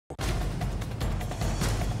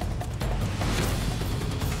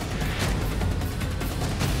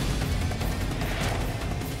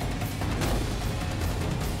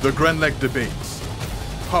The Grenlec debates,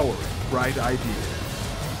 powering bright ideas.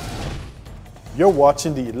 You're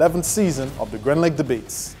watching the 11th season of the Grenlec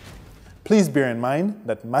debates. Please bear in mind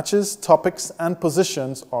that matches, topics, and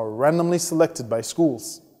positions are randomly selected by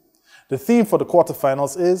schools. The theme for the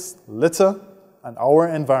quarterfinals is Litter and Our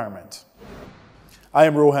Environment. I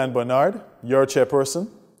am Rohan Bernard, your chairperson,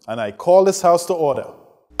 and I call this house to order.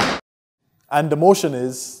 And the motion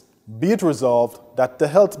is, be it resolved that the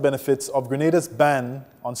health benefits of Grenada's ban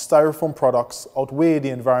on styrofoam products outweigh the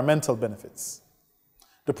environmental benefits.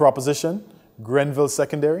 The proposition, Grenville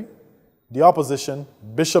Secondary. The opposition,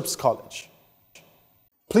 Bishop's College.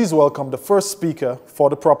 Please welcome the first speaker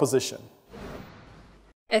for the proposition.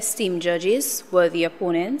 Esteemed judges, worthy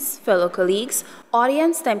opponents, fellow colleagues,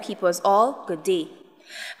 audience, timekeepers all, good day.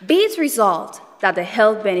 Be it resolved that the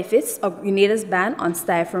health benefits of Grenada's ban on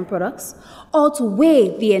styrofoam products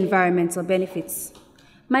outweigh the environmental benefits.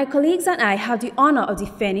 My colleagues and I have the honor of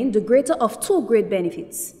defending the greater of two great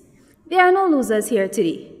benefits. There are no losers here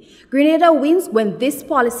today. Grenada wins when this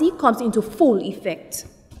policy comes into full effect.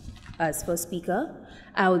 As first speaker,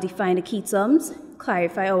 I will define the key terms,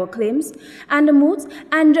 clarify our claims and the moods,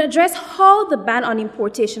 and address how the ban on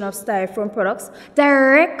importation of styrofoam products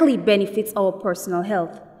directly benefits our personal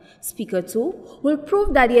health. Speaker 2 will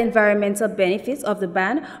prove that the environmental benefits of the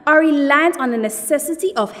ban are reliant on the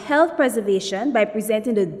necessity of health preservation by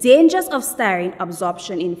presenting the dangers of styrene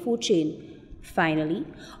absorption in food chain. Finally,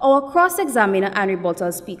 our cross-examiner and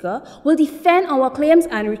rebuttal speaker will defend our claims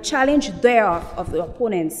and challenge thereof of the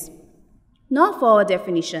opponents. Now for our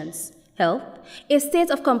definitions. Health, a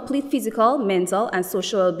state of complete physical, mental, and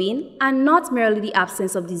social well-being, and not merely the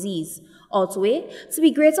absence of disease. Outweigh, to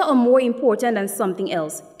be greater or more important than something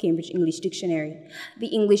else, Cambridge English Dictionary. The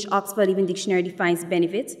English Oxford Living Dictionary defines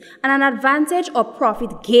benefit and an advantage or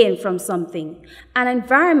profit gained from something. An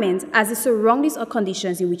environment as the surroundings or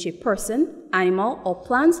conditions in which a person, animal, or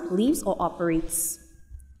plant lives or operates.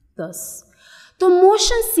 Thus, the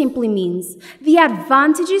motion simply means the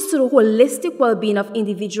advantages to the holistic well-being of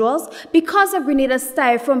individuals because of Grenada's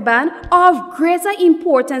styrofoam ban are of greater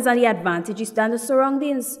importance than the advantages than the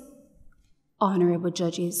surroundings. Honorable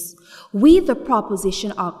judges, we the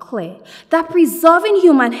proposition are clear that preserving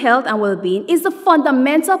human health and well-being is the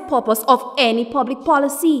fundamental purpose of any public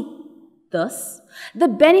policy. Thus, the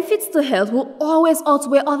benefits to health will always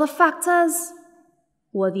outweigh other factors.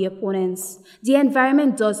 Worthy opponents, the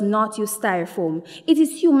environment does not use styrofoam. It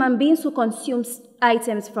is human beings who consume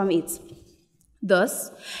items from it.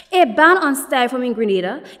 Thus, a ban on styrofoam in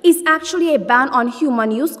Grenada is actually a ban on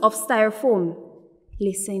human use of styrofoam.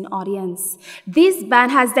 Listen, audience, this ban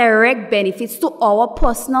has direct benefits to our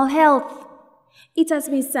personal health. It has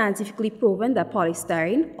been scientifically proven that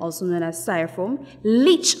polystyrene, also known as styrofoam,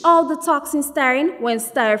 leach out the toxin styrene when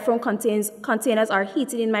styrofoam containers are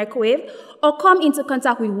heated in microwave or come into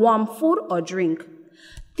contact with warm food or drink.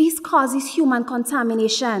 This causes human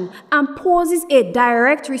contamination and poses a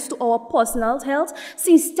direct risk to our personal health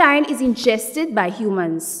since styrene is ingested by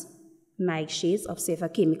humans. Mike Shades of Safer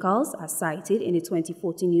Chemicals, as cited in a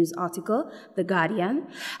 2014 news article, The Guardian,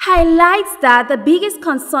 highlights that the biggest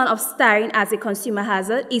concern of styrene as a consumer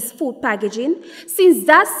hazard is food packaging, since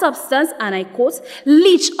that substance, and I quote,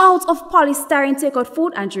 leach out of polystyrene takeout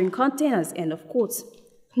food and drink containers, end of quote.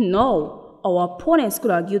 No, our opponents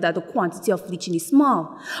could argue that the quantity of leaching is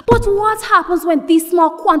small. But what happens when these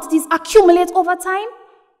small quantities accumulate over time?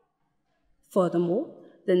 Furthermore,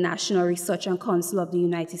 the National Research and Council of the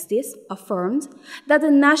United States affirmed that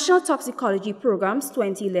the National Toxicology Program's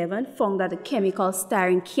 2011 found that the chemical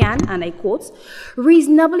styrene can, and I quote,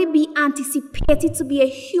 reasonably be anticipated to be a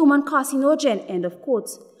human carcinogen, end of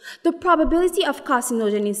quote. The probability of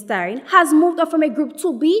carcinogen in styrene has moved up from a group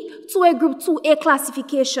 2B to a group 2A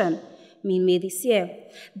classification, May this year.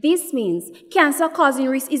 This means cancer-causing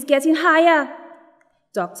risk is getting higher.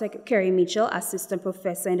 Dr. Kerry Mitchell, Assistant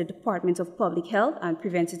Professor in the Department of Public Health and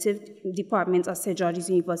Preventative Department at St. George's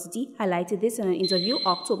University, highlighted this in an interview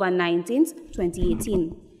October 19,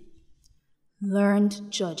 2018.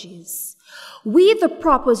 Learned judges, we the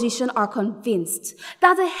proposition are convinced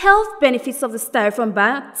that the health benefits of the styrofoam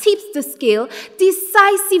ban tips the scale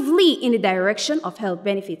decisively in the direction of health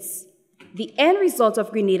benefits. The end result of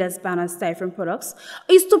Grenada's ban on styrofoam products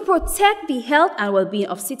is to protect the health and well-being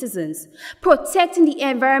of citizens. Protecting the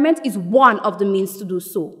environment is one of the means to do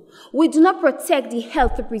so. We do not protect the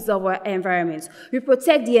health to preserve our environment. We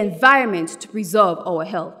protect the environment to preserve our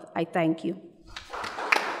health. I thank you.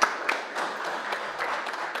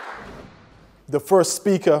 The first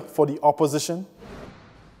speaker for the opposition.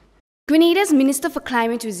 Grenada's Minister for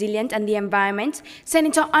Climate Resilience and the Environment,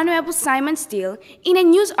 Senator Honorable Simon Steele, in a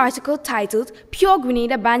news article titled Pure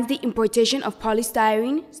Grenada Bans the Importation of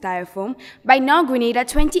Polystyrene, Styrofoam, by Now Grenada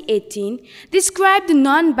 2018, described the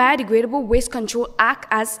Non-Biodegradable Waste Control Act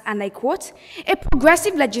as, and I quote, a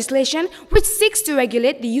progressive legislation which seeks to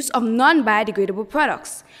regulate the use of non-biodegradable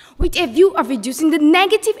products, with a view of reducing the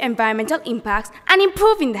negative environmental impacts and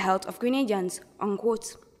improving the health of Grenadians,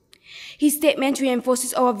 unquote. His statement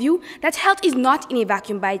reinforces our view that health is not in a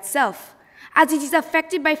vacuum by itself, as it is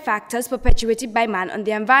affected by factors perpetuated by man on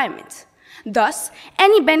the environment. Thus,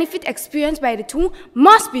 any benefit experienced by the two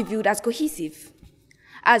must be viewed as cohesive.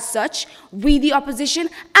 As such, we, the opposition,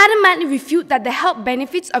 adamantly refute that the health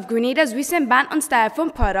benefits of Grenada's recent ban on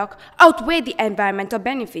styrofoam product outweigh the environmental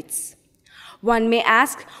benefits. One may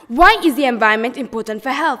ask, why is the environment important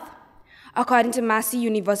for health? According to Massey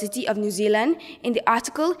University of New Zealand, in the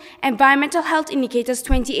article Environmental Health Indicators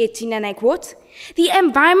 2018, and I quote, the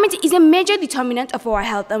environment is a major determinant of our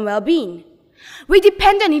health and well-being. We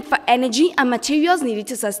depend on it for energy and materials needed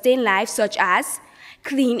to sustain life, such as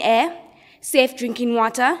clean air, safe drinking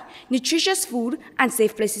water, nutritious food, and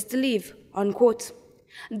safe places to live, unquote.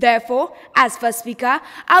 Therefore, as first speaker,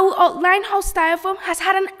 I will outline how styrofoam has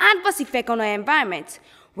had an adverse effect on our environment,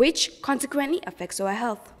 which consequently affects our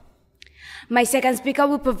health. My second speaker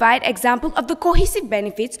will provide example of the cohesive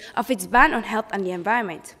benefits of its ban on health and the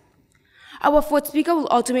environment. Our fourth speaker will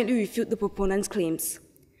ultimately refute the proponents' claims.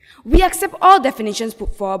 We accept all definitions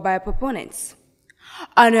put forward by our proponents.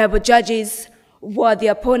 Honorable judges, worthy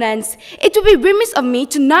opponents, it would be remiss of me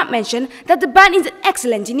to not mention that the ban is an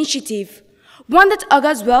excellent initiative, one that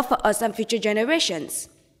augurs well for us and future generations.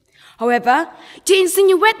 However, to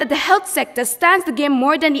insinuate that the health sector stands to gain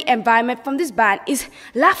more than the environment from this ban is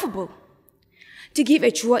laughable. To give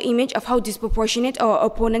a truer image of how disproportionate our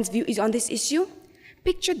opponent's view is on this issue,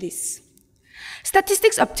 picture this.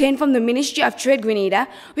 Statistics obtained from the Ministry of Trade Grenada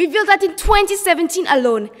reveal that in 2017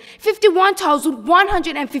 alone,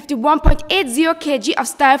 51,151.80 kg of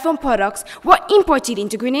styrofoam products were imported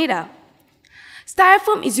into Grenada.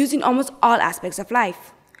 Styrofoam is used in almost all aspects of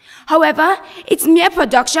life. However, its mere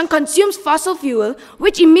production consumes fossil fuel,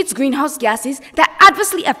 which emits greenhouse gases that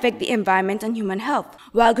adversely affect the environment and human health.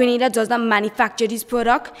 While Grenada does not manufacture this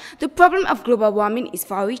product, the problem of global warming is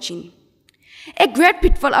far-reaching. A great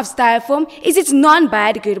pitfall of styrofoam is its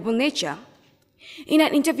non-biodegradable nature. In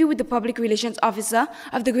an interview with the Public Relations Officer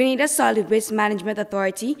of the Grenada Solid Waste Management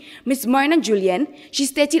Authority, Ms. Marina Julian, she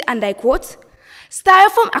stated, and I quote,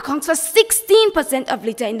 styrofoam accounts for 16% of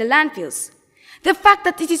litter in the landfills. The fact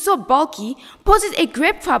that it is so bulky poses a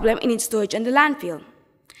great problem in its storage in the landfill.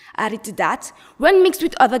 Added to that, when mixed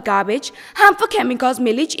with other garbage, harmful chemicals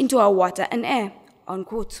may leach into our water and air,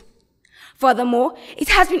 unquote. Furthermore, it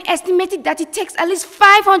has been estimated that it takes at least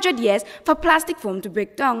 500 years for plastic foam to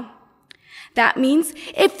break down. That means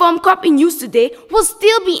a foam cup in use today will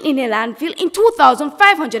still be in a landfill in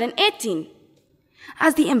 2518.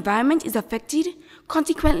 As the environment is affected,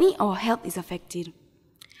 consequently our health is affected.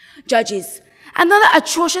 Judges, another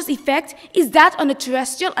atrocious effect is that on the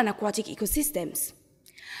terrestrial and aquatic ecosystems.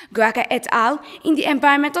 Graka et al. In the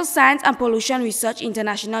Environmental Science and Pollution Research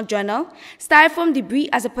International Journal, Styrofoam Debris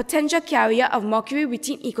as a Potential Carrier of Mercury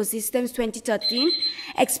Within Ecosystems 2013,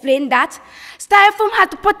 explained that styrofoam had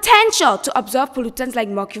the potential to absorb pollutants like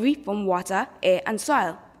mercury from water, air, and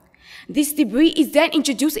soil. This debris is then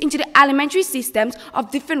introduced into the alimentary systems of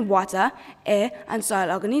different water, air, and soil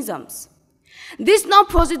organisms. This now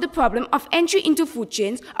poses the problem of entry into food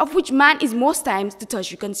chains, of which man is most times the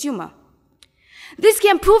tertiary consumer. This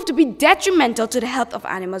can prove to be detrimental to the health of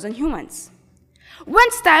animals and humans. When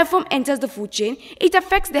styrofoam enters the food chain, it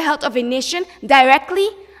affects the health of a nation directly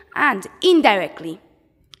and indirectly.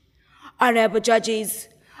 Honorable judges,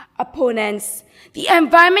 opponents, the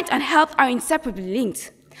environment and health are inseparably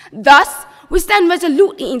linked. Thus, we stand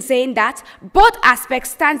resolutely in saying that both aspects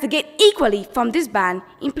stand to gain equally from this ban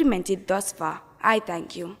implemented thus far. I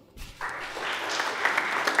thank you.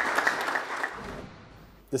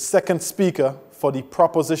 The second speaker for the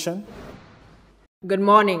proposition. Good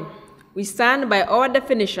morning. We stand by our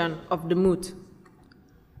definition of the moot.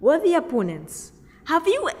 Worthy opponents, have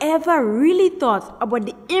you ever really thought about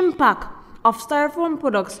the impact of styrofoam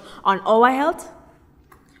products on our health?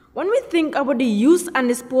 When we think about the use and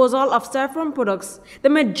disposal of styrofoam products, the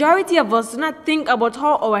majority of us do not think about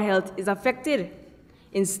how our health is affected.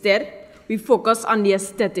 Instead, we focus on the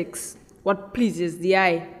aesthetics, what pleases the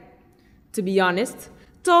eye. To be honest,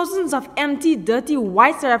 thousands of empty, dirty,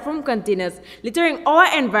 white styrofoam containers littering our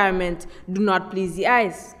environment do not please the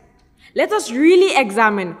eyes. Let us really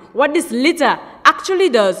examine what this litter actually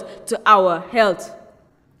does to our health.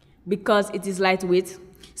 Because it is lightweight,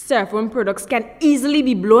 Styrofoam products can easily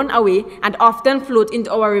be blown away and often float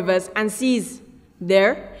into our rivers and seas.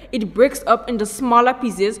 There, it breaks up into smaller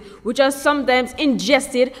pieces which are sometimes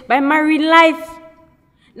ingested by marine life.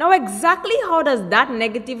 Now, exactly how does that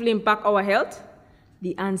negatively impact our health?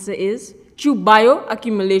 The answer is through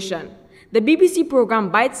bioaccumulation. The BBC program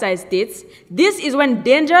Bite Size states, this is when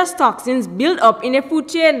dangerous toxins build up in a food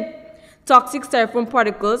chain. Toxic styrofoam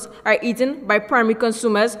particles are eaten by primary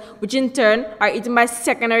consumers, which in turn are eaten by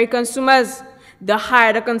secondary consumers. The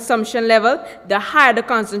higher the consumption level, the higher the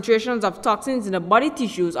concentrations of toxins in the body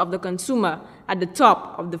tissues of the consumer at the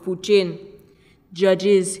top of the food chain.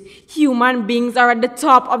 Judges, human beings are at the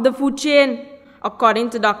top of the food chain. According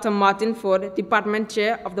to Dr. Martin Ford, Department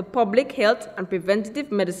Chair of the Public Health and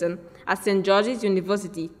Preventative Medicine at St. George's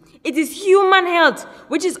University, it is human health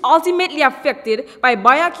which is ultimately affected by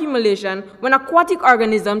bioaccumulation when aquatic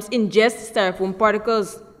organisms ingest styrofoam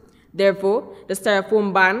particles. Therefore, the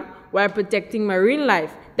styrofoam ban, while protecting marine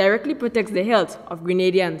life, directly protects the health of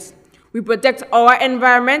Grenadians. We protect our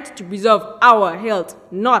environment to preserve our health,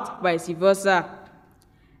 not vice versa.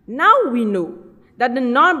 Now we know that the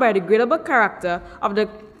non-biodegradable character of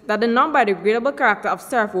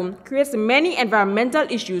styrofoam creates many environmental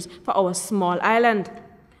issues for our small island.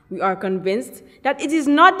 We are convinced that it is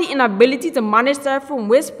not the inability to manage styrofoam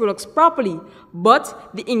waste products properly,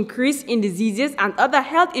 but the increase in diseases and other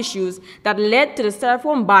health issues that led to the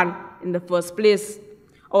styrofoam ban in the first place.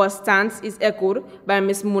 Our stance is echoed by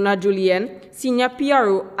Ms. Mona Julien, Senior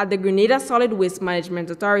PRO at the Grenada Solid Waste Management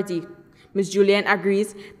Authority. Ms. Julien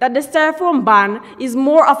agrees that the styrofoam ban is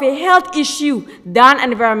more of a health issue than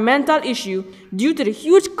an environmental issue due to the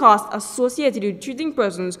huge cost associated with treating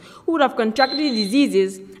persons who would have contracted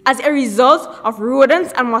diseases as a result of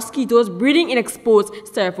rodents and mosquitoes breeding in exposed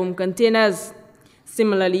styrofoam containers.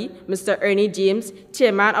 Similarly, Mr. Ernie James,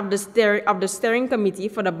 chairman of the steering committee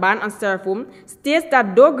for the ban on styrofoam, states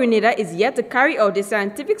that though Grenada is yet to carry out a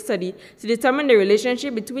scientific study to determine the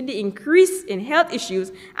relationship between the increase in health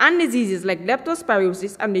issues and diseases like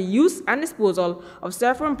leptospirosis and the use and disposal of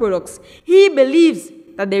styrofoam products, he believes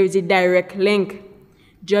that there is a direct link.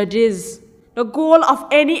 Judges, the goal of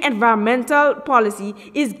any environmental policy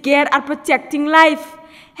is geared at protecting life,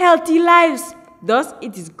 healthy lives. Thus,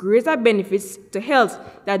 it is greater benefits to health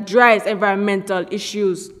that drives environmental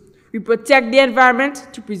issues. We protect the environment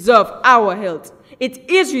to preserve our health. It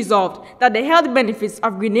is resolved that the health benefits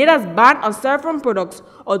of Grenada's ban on styrofoam products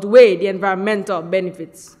outweigh the environmental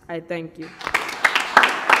benefits. I thank you.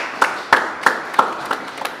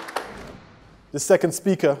 The second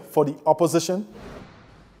speaker for the opposition.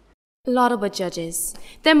 Laudable judges,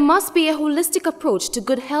 there must be a holistic approach to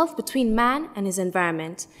good health between man and his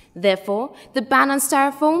environment. Therefore, the ban on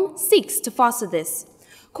styrofoam seeks to foster this.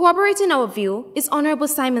 Corroborating our view is Honorable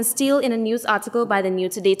Simon Steele in a news article by the New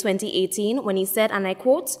Today 2018 when he said, and I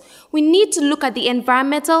quote, "We need to look at the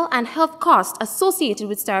environmental and health costs associated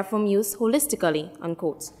with styrofoam use holistically,"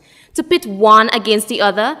 unquote. To pit one against the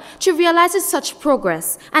other trivializes such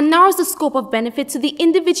progress and narrows the scope of benefit to the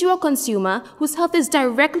individual consumer whose health is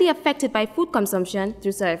directly affected by food consumption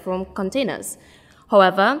through styrofoam containers.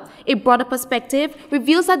 However, a broader perspective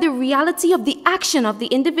reveals that the reality of the action of the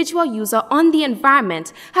individual user on the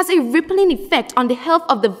environment has a rippling effect on the health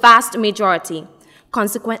of the vast majority.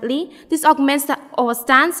 Consequently, this augments our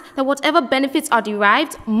stance that whatever benefits are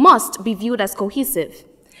derived must be viewed as cohesive.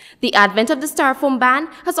 The advent of the styrofoam ban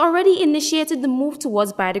has already initiated the move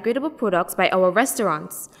towards biodegradable products by our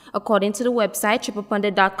restaurants. According to the website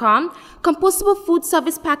triplepundit.com, compostable food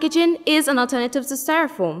service packaging is an alternative to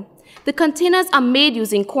styrofoam. The containers are made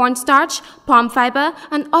using cornstarch, palm fiber,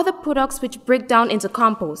 and other products which break down into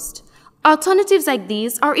compost. Alternatives like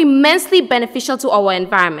these are immensely beneficial to our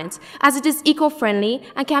environment, as it is eco-friendly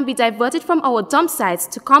and can be diverted from our dump sites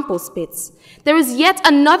to compost pits. There is yet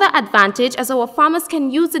another advantage, as our farmers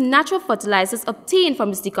can use the natural fertilizers obtained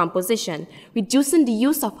from this decomposition, reducing the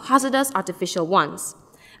use of hazardous artificial ones.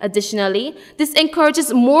 Additionally, this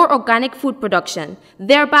encourages more organic food production,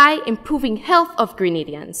 thereby improving health of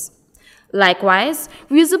Grenadians. Likewise,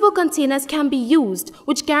 reusable containers can be used,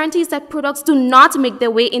 which guarantees that products do not make their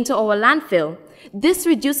way into our landfill. This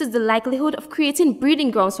reduces the likelihood of creating breeding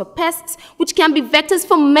grounds for pests, which can be vectors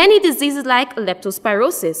for many diseases like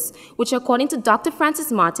leptospirosis, which according to Dr.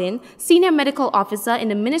 Francis Martin, Senior Medical Officer in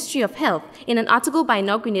the Ministry of Health, in an article by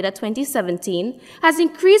Now Grenada 2017, has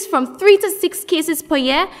increased from 3 to 6 cases per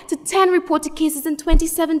year to 10 reported cases in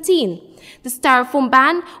 2017. The styrofoam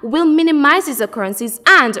ban will minimize these occurrences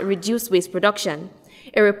and reduce waste production.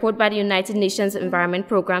 A report by the United Nations Environment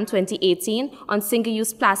Programme 2018 on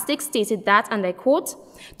single-use plastics stated that, and I quote,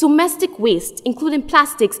 "Domestic waste, including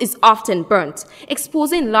plastics, is often burnt,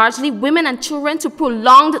 exposing largely women and children to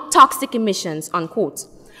prolonged toxic emissions," unquote.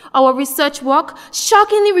 Our research work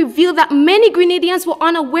shockingly revealed that many Grenadians were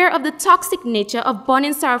unaware of the toxic nature of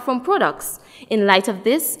burning styrofoam products. In light of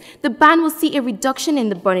this, the ban will see a reduction in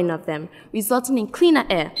the burning of them, resulting in cleaner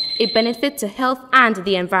air, a benefit to health and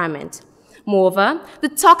the environment. Moreover, the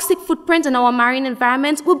toxic footprint in our marine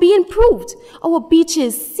environment will be improved. Our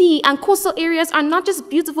beaches, sea, and coastal areas are not just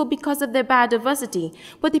beautiful because of their biodiversity,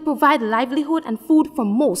 but they provide livelihood and food for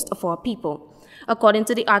most of our people. According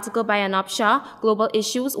to the article by Anup Shah, Global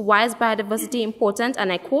Issues, Why is Biodiversity Important?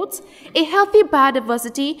 And I quote, "A healthy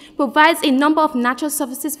biodiversity provides a number of natural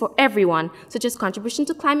services for everyone, such as contribution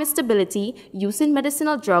to climate stability, use in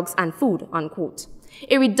medicinal drugs, and food," unquote.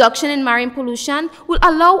 A reduction in marine pollution will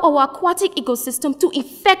allow our aquatic ecosystem to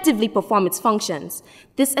effectively perform its functions.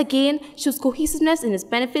 This again shows cohesiveness in its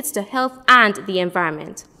benefits to health and the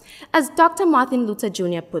environment. As Dr. Martin Luther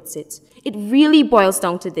Jr. puts it really boils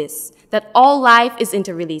down to this, that all life is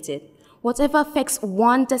interrelated. Whatever affects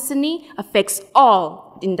one destiny affects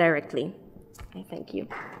all indirectly. I thank you.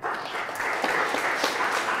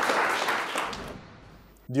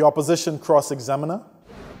 The opposition cross-examiner.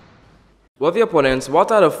 With the opponents,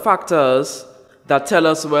 what are the factors that tell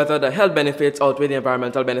us whether the health benefits outweigh the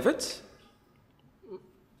environmental benefits?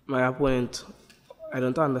 My opponent, I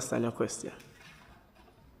don't understand your question.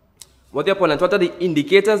 With the opponent, what are the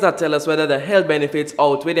indicators that tell us whether the health benefits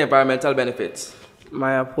outweigh the environmental benefits?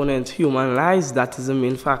 My opponent, human lives, that is the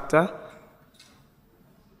main factor.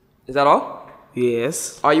 Is that all?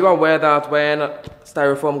 Yes. Are you aware that when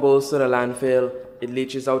styrofoam goes to the landfill, it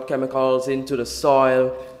leaches out chemicals into the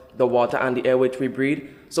soil, the water, and the air which we breathe?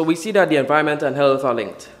 So we see that the environment and health are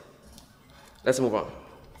linked. Let's move on.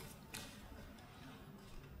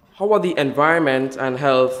 How are the environment and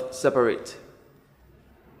health separate?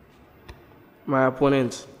 My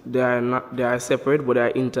opponent, they are separate, but they are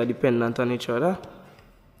interdependent on each other.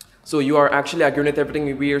 So you are actually agreeing with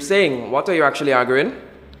everything we are saying. What are you actually arguing?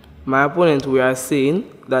 My opponent, we are saying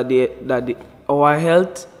that our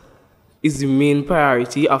health is the main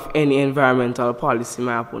priority of any environmental policy,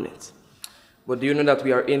 my opponent. But do you know that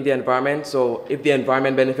we are in the environment? So if the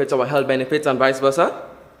environment benefits, our health benefits, and vice versa?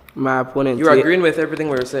 My opponent, you're agreeing with everything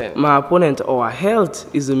we're saying. My opponent, our health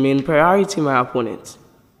is the main priority, my opponent.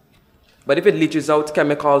 But if it leaches out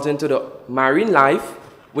chemicals into the marine life,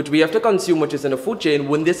 which we have to consume, which is in the food chain,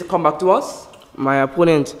 wouldn't this come back to us? My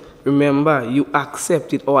opponent, remember, you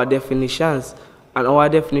accepted our definitions, and our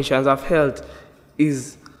definitions of health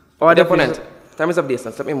is... Our opponent, time is of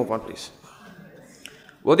distance. Let me move on, please.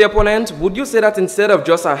 Well, the opponent, would you say that instead of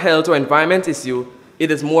just a health or environment issue,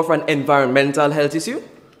 it is more of an environmental health issue?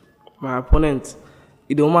 My opponent,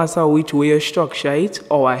 it don't matter which way you structure it,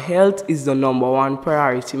 our health is the #1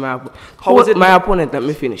 priority, my opponent. How is it? My opponent, let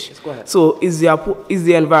me finish. Yes, go ahead. So, is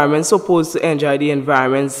the environment supposed to enjoy the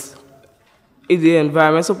environment's... Is the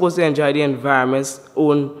environment supposed to enjoy the environment's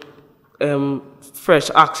own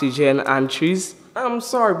fresh oxygen and trees? I'm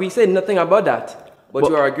sorry, we said nothing about that. But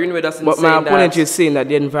you are agreeing with us in saying that... But my opponent is saying that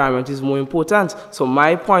the environment is more important. So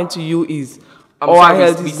my point to you is...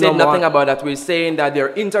 we said nothing about that. We're saying that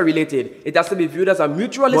they're interrelated. It has to be viewed as a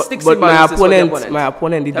mutualistic symbiosis for the opponent. My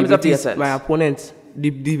opponent,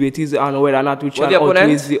 the debate is on whether or not which one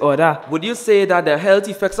outweighs the other. Would you say that the health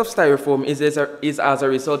effects of styrofoam is as a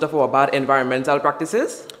result of our bad environmental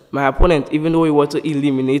practices? My opponent, even though we want to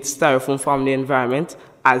eliminate styrofoam from the environment,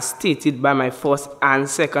 as stated by my first and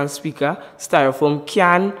second speaker, styrofoam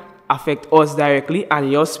can affect us directly,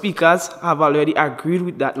 and your speakers have already agreed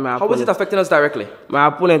with that, my opponent. How is it affecting us directly? My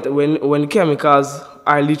opponent, when chemicals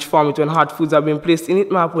are leached from it, when hot foods have been placed in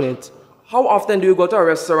it, my opponent. How often do you go to a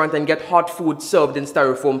restaurant and get hot food served in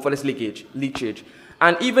styrofoam for this leachage?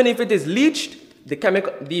 And even if it is leached,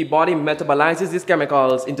 the body metabolizes these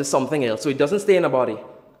chemicals into something else, so it doesn't stay in the body.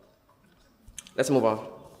 Let's move on.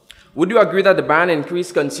 Would you agree that the ban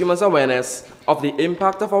increased consumers' awareness of the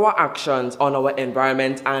impact of our actions on our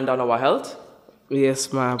environment and on our health?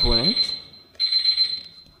 Yes, my opponent.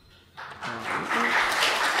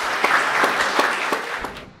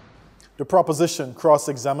 The proposition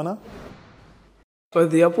cross-examiner. For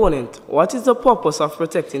the opponent, what is the purpose of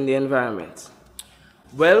protecting the environment?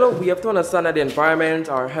 Well, we have to understand that the environment,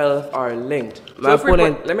 our health are linked. Let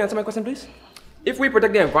me answer my question, please. If we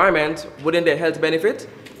protect the environment, wouldn't the health benefit?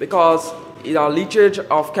 Because our leachage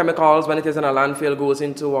of chemicals when it is in a landfill goes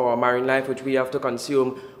into our marine life, which we have to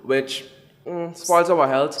consume, which Spoils our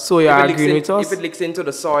health. So you're arguing with us? If it leaks into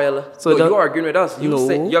the soil, So no, you're arguing with us.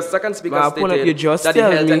 Your second speaker my opponent, you stated just that the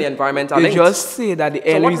tell health me, and the environment are you linked. just say that the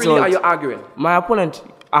end So what result. really are you arguing? My opponent,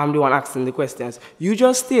 I'm the one asking the questions. You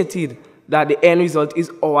just stated that the end result is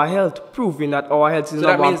our health, proving that our health is So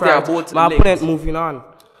that number one means they are priority. both My linked. opponent, moving on.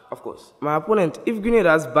 Of course. My opponent, if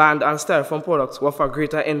Grenada's banned and styrofoam products offer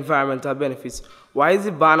greater environmental benefits, why is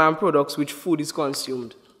it banned on products which food is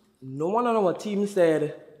consumed? No one on our team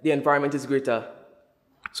said the environment is greater.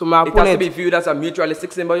 So my It has to opponent, be viewed as a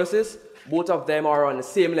mutualistic symbiosis. Both of them are on the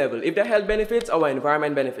same level. If the health benefits, our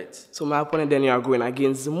environment benefits. so my opponent, then you are going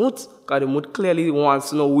against the moot, because the moot clearly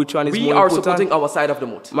wants to know which one is We more are important. supporting our side of the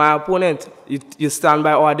moot. My opponent, you stand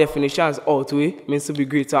by our definitions. Outweigh means to be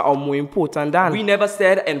greater or more important than. We never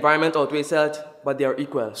said environment outweighs health, but they are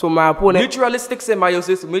equal. So my opponent, Mutualistic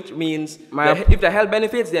symbiosis, which means My if the health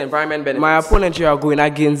benefits, the environment benefits. my opponent, you are going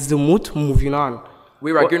against the moot. Moving on.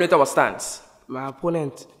 We are agreeing with our stance. My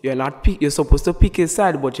opponent, you're supposed to pick a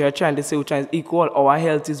side, but you're trying to say which one is equal. Our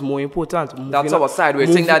health is more important. That's our side. We're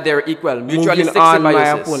saying that they're equal. Moving Mutualistic on, symbiosis.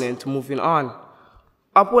 my opponent. Moving on.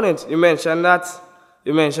 Opponent, you mentioned that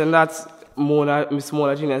Miss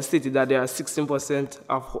Mona Jr. stated that there are 16%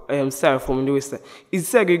 of styrofoam in the waste. Is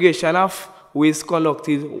segregation of waste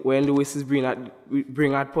conducted when the waste is bring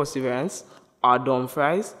out perseverance or dumb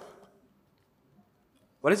fries?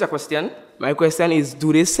 What is your question? My question is,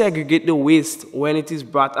 do they segregate the waste when it is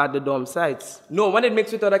brought at the dump sites? No, when it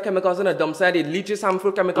mixes with other chemicals in a dump site, it leaches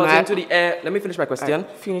harmful chemicals into the air. Let me finish my question.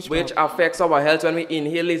 Which affects our health when we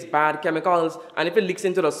inhale these bad chemicals. And if it leaks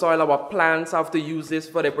into the soil, our plants have to use this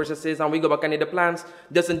for their processes, and we go back and eat the plants.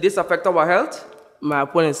 Doesn't this affect our health? My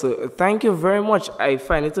opponent, so thank you very much. I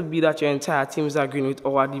find it to be that your entire team is agreeing with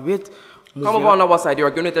our debate. Come over on our side. You're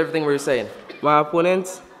agreeing with everything we're saying. My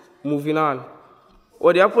opponent, moving on.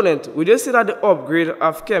 Or the opponent, we just see that the upgrade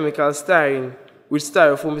of chemical styrene, which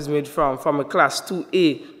styrofoam is made from a class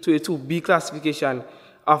 2A to a 2B classification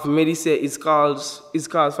of medicine is cause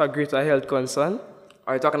for greater health concern.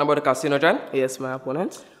 Are you talking about the carcinogen? Yes, my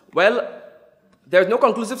opponent. Well, there's no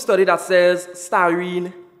conclusive study that says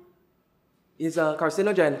styrene is a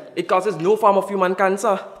carcinogen. It causes no form of human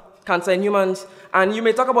cancer in humans. And you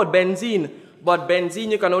may talk about benzene, but benzene,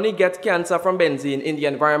 you can only get cancer from benzene in the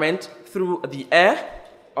environment through the air,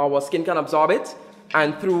 our skin can absorb it,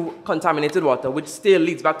 and through contaminated water, which still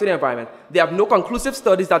leads back to the environment. They have no conclusive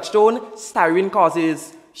studies that shown styrene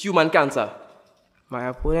causes human cancer. My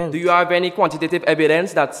opponent. Do you have any quantitative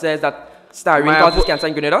evidence that says that styrene causes cancer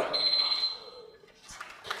in Grenada?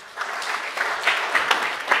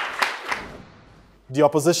 The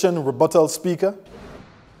opposition rebuttal speaker.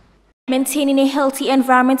 Maintaining a healthy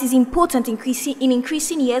environment is important in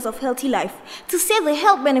increasing years of healthy life. To say the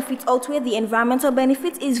health benefits outweigh the environmental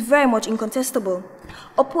benefits is very much incontestable.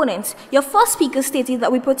 Opponents, your first speaker stated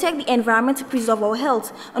that we protect the environment to preserve our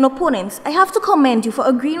health. And opponents, I have to commend you for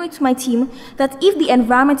agreeing with my team that if the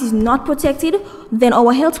environment is not protected, then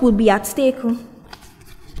our health will be at stake.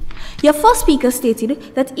 Your first speaker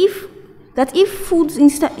stated that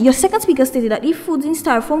your second speaker stated that if foods in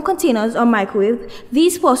styrofoam containers are microwaved,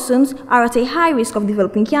 these persons are at a high risk of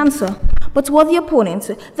developing cancer. But what the opponents,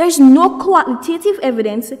 there's no quantitative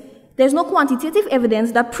evidence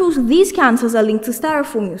that proves these cancers are linked to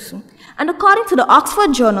styrofoam use. And according to the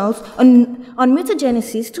Oxford Journals on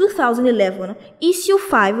Mutagenesis 2011, issue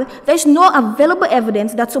 5, there's no available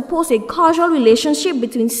evidence that supports a causal relationship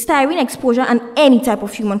between styrene exposure and any type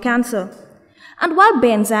of human cancer. And while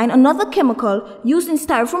benzene, another chemical used in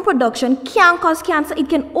styrofoam production, can cause cancer, it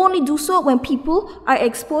can only do so when people are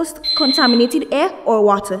exposed to contaminated air or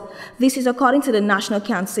water. This is according to the National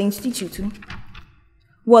Cancer Institute.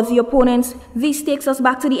 What the opponents, this takes us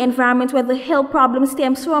back to the environment where the health problem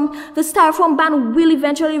stems from. The styrofoam ban will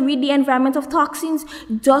eventually rid the environment of toxins,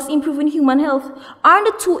 thus improving human health. Aren't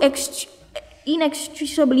the two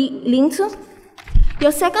inextricably linked?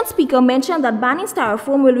 Your second speaker mentioned that banning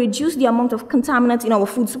styrofoam will reduce the amount of contaminants in our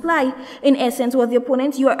food supply. In essence, what the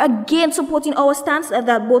opponents, you are again supporting our stance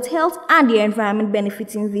that both health and the environment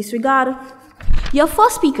benefits in this regard. Your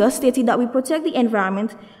first speaker stated that we protect the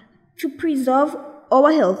environment to preserve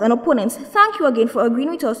our health. And opponents, thank you again for agreeing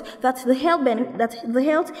with us that the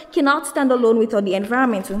health cannot stand alone without the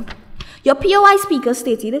environment. Your POI speaker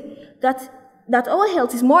stated that our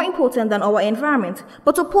health is more important than our environment.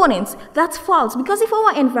 But opponents, that's false, because if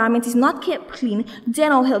our environment is not kept clean,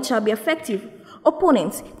 then our health shall be effective.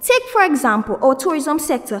 Opponents, take for example our tourism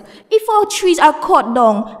sector. If our trees are cut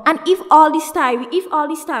down and if all the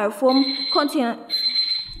styrofoam container...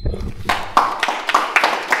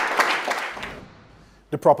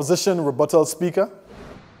 The proposition rebuttal speaker.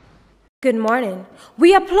 Good morning.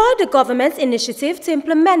 We applaud the government's initiative to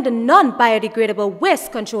implement the Non-Biodegradable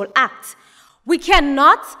Waste Control Act. We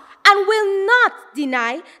cannot and will not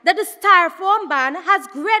deny that the Styrofoam ban has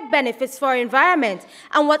great benefits for our environment,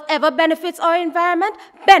 and whatever benefits our environment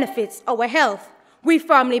benefits our health. We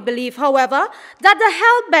firmly believe, however, that the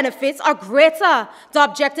health benefits are greater. The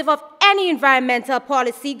objective of any environmental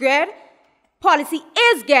policy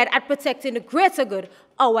is geared at protecting the greater good,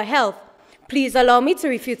 our health. Please allow me to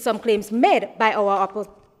refute some claims made by our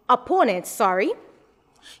opponents.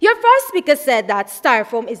 Your first speaker said that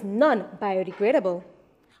Styrofoam is non-biodegradable.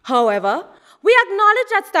 However, we acknowledge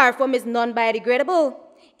that Styrofoam is non-biodegradable.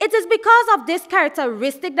 It is because of this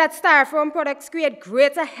characteristic that Styrofoam products create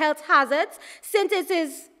greater health hazards since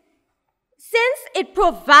it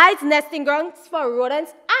provides nesting grounds for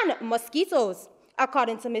rodents and mosquitoes,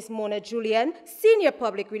 according to Ms. Mona Julian, Senior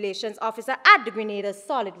Public Relations Officer at the Grenada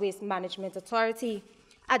Solid Waste Management Authority.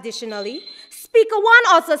 Additionally, Speaker 1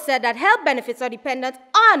 also said that health benefits are dependent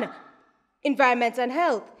on environmental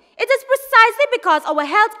health. It is precisely because our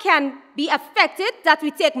health can be affected that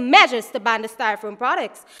we take measures to ban the Styrofoam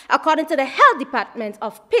products. According to the Health Department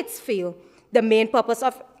of Pittsfield, the main purpose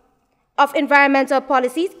of environmental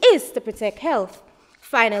policies is to protect health.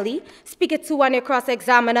 Finally, Speaker 2 and your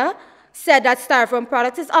cross-examiner said that Styrofoam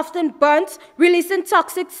products is often burnt, releasing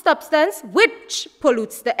toxic substance which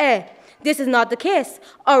pollutes the air. This is not the case.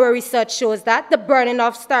 Our research shows that the burning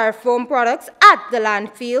of Styrofoam products at the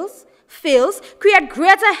landfills create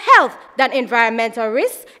greater health than environmental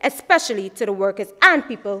risks, especially to the workers and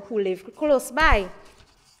people who live close by.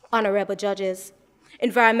 Honorable judges,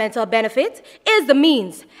 environmental benefit is the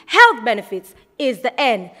means. Health benefits is the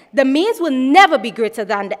end. The means will never be greater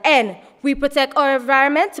than the end. We protect our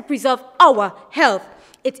environment to preserve our health.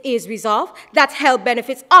 It is resolved that health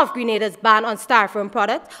benefits of Grenada's ban on Styrofoam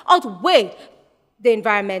products outweigh the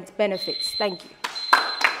environment benefits. Thank you.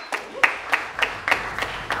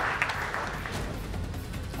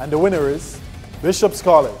 And the winner is Bishop's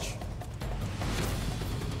College.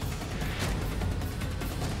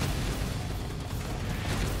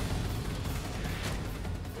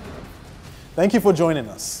 Thank you for joining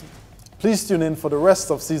us. Please tune in for the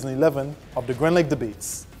rest of Season 11 of the Grenlec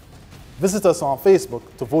Debates. Visit us on Facebook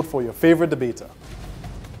to vote for your favorite debater.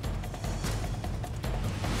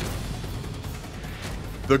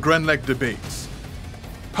 The Grenlec Debates.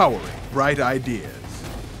 Powering bright ideas.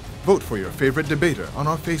 Vote for your favorite debater on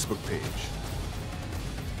our Facebook page.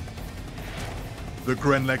 The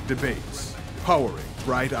Grenlec Debates. Powering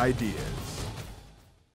bright ideas.